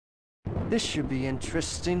This should be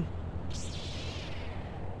interesting.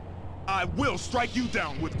 I will strike you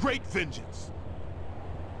down with great vengeance.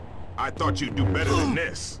 I thought you'd do better than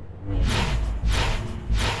this.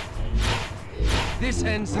 This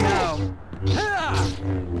ends now.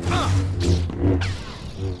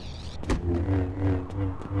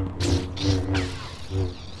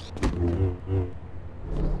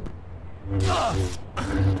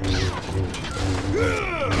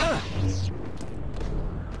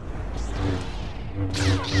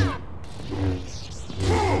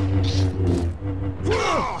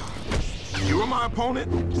 You are my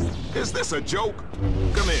opponent? Is this a joke?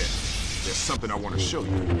 Come here. There's something I want to show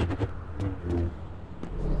you.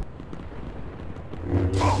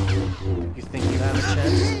 You think you have a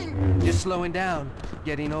chance? You're slowing down,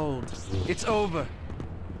 getting old. It's over.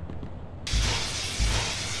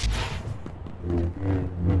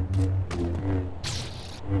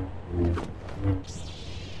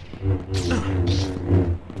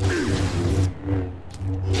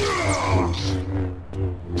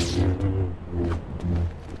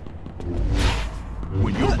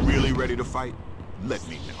 When you're really ready to fight, let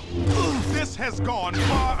me know. This has gone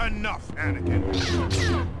far enough, Anakin.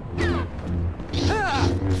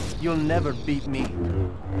 You'll never beat me.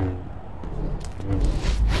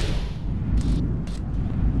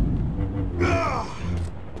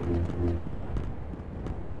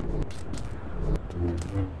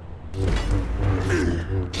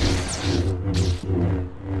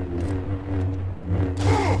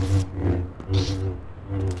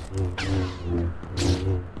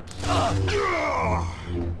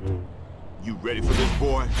 You ready for this,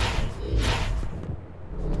 boy?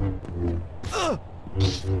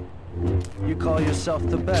 You call yourself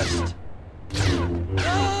the best.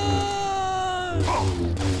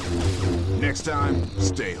 Next time,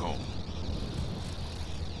 stay home.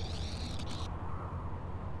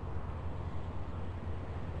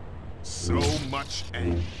 So much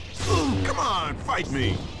anger. Come on, fight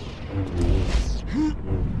me.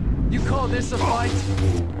 You call this a fight?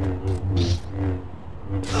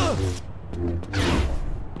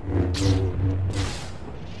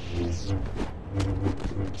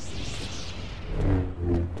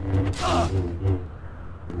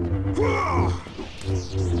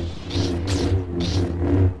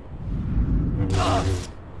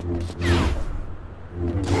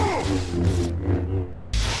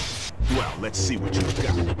 Well, let's see what you've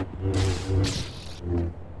got.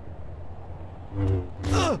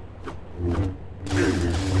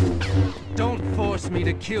 Don't force me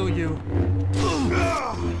to kill you.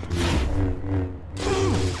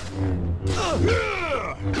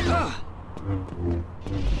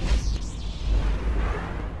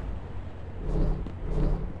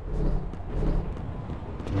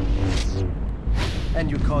 And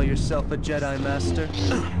you call yourself a Jedi Master?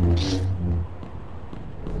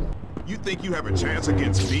 You think you have a chance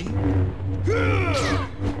against me?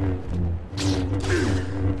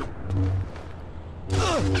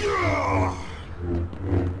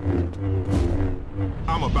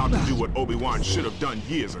 I'm about to do what Obi-Wan should have done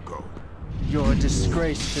years ago. You're a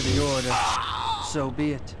disgrace to the Order. So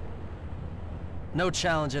be it. No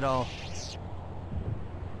challenge at all.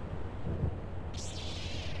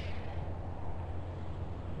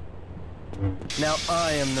 Now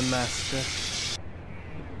I am the Master.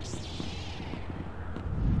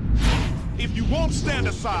 If you won't stand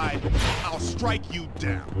aside, I'll strike you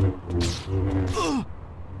down.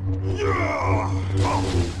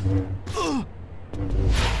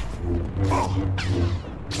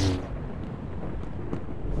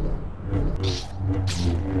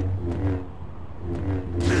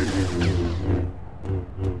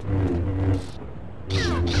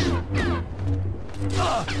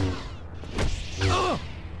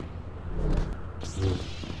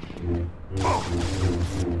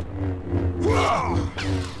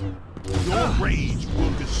 Your rage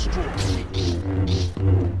will destroy me.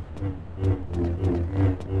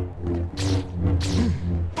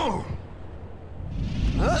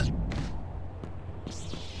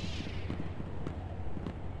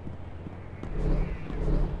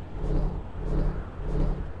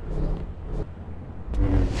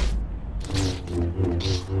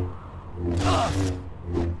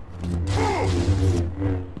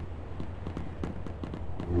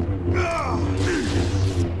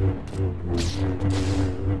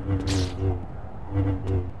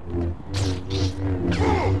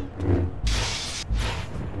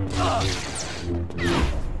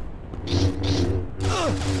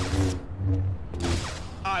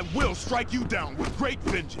 I will strike you down with great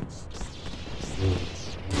vengeance.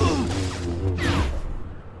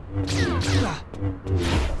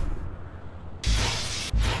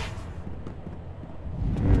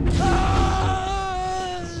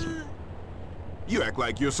 act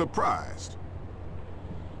like you're surprised.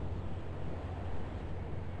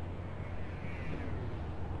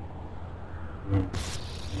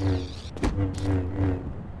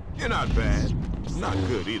 You're not bad. Not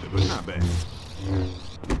good either, but not bad.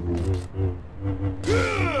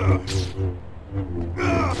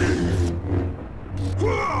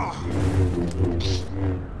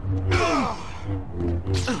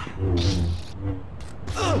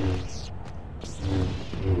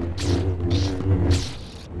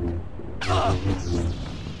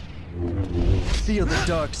 Feel the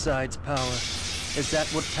dark side's power. Is that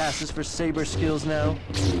what passes for saber skills now?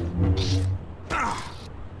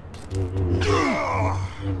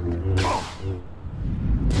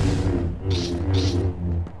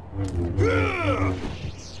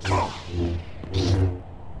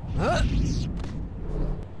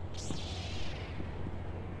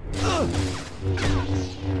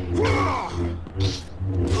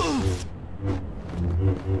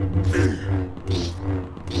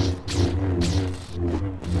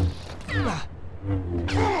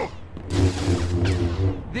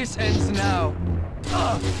 This ends now.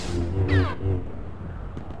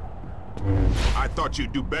 I thought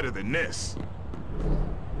you'd do better than this.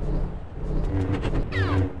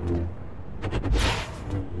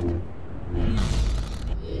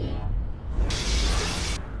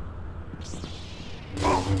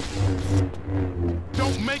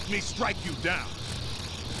 Don't make me strike you down.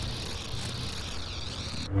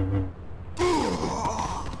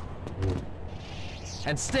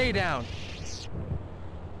 And stay down.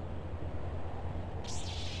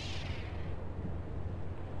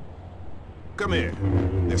 Come here.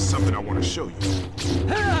 There's something I want to show you.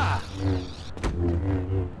 Ha!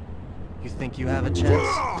 You think you have a chance?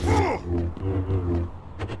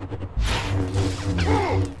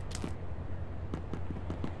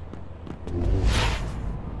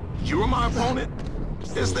 You are my opponent?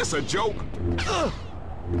 Is this a joke?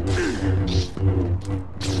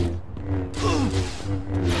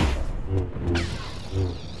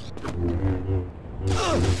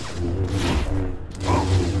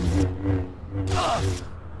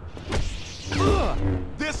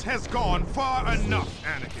 This has gone far enough,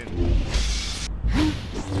 Anakin.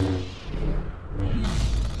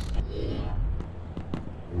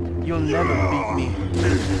 You'll never beat me.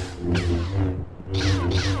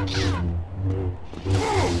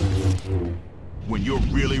 When you're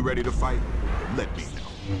really ready to fight, let me know.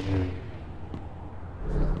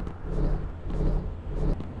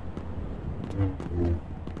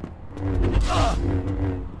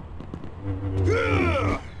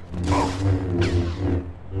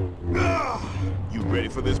 You ready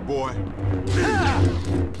for this, boy?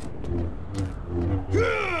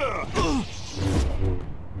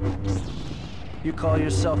 You call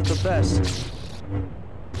yourself the best.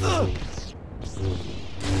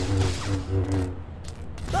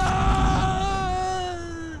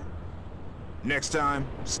 Next time,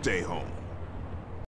 stay home.